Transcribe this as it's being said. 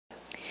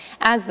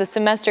As the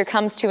semester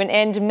comes to an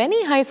end,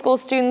 many high school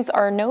students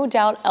are no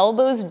doubt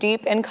elbows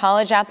deep in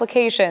college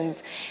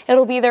applications.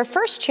 It'll be their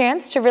first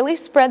chance to really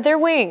spread their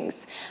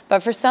wings.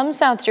 But for some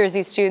South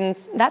Jersey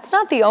students, that's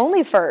not the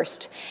only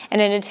first. In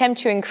an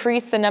attempt to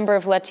increase the number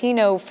of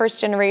Latino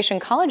first-generation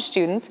college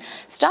students,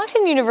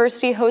 Stockton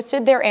University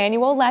hosted their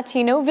annual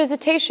Latino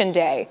Visitation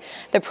Day.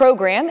 The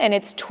program, in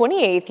its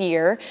 28th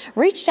year,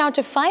 reached out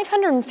to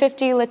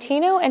 550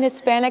 Latino and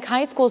Hispanic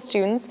high school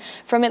students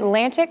from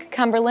Atlantic,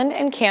 Cumberland,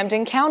 and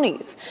Camden counties.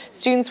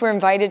 Students were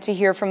invited to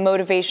hear from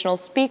motivational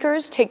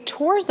speakers, take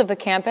tours of the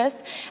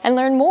campus, and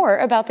learn more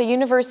about the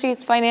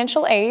university's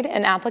financial aid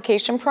and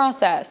application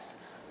process.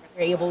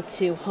 We're able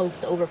to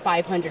host over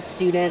 500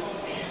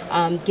 students,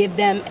 give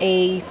them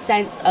a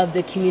sense of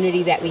the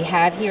community that we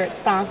have here at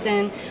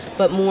Stockton,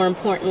 but more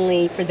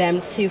importantly for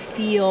them to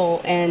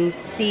feel and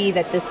see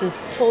that this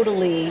is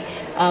totally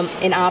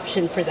an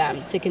option for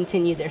them to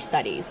continue their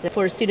studies.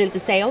 For a student to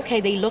say, okay,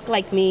 they look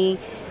like me,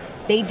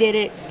 they did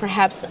it,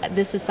 perhaps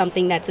this is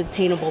something that's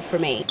attainable for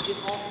me.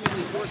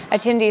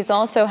 Attendees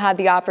also had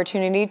the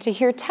opportunity to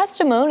hear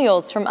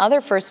testimonials from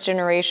other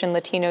first-generation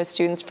Latino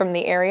students from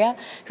the area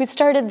who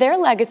started their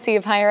legacy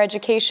of higher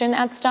education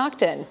at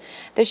Stockton.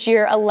 This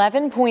year,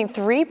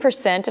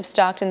 11.3% of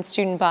Stockton's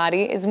student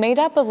body is made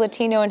up of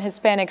Latino and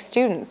Hispanic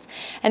students,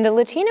 and the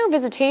Latino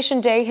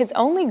Visitation Day has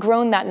only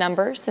grown that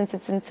number since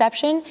its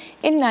inception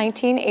in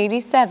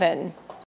 1987.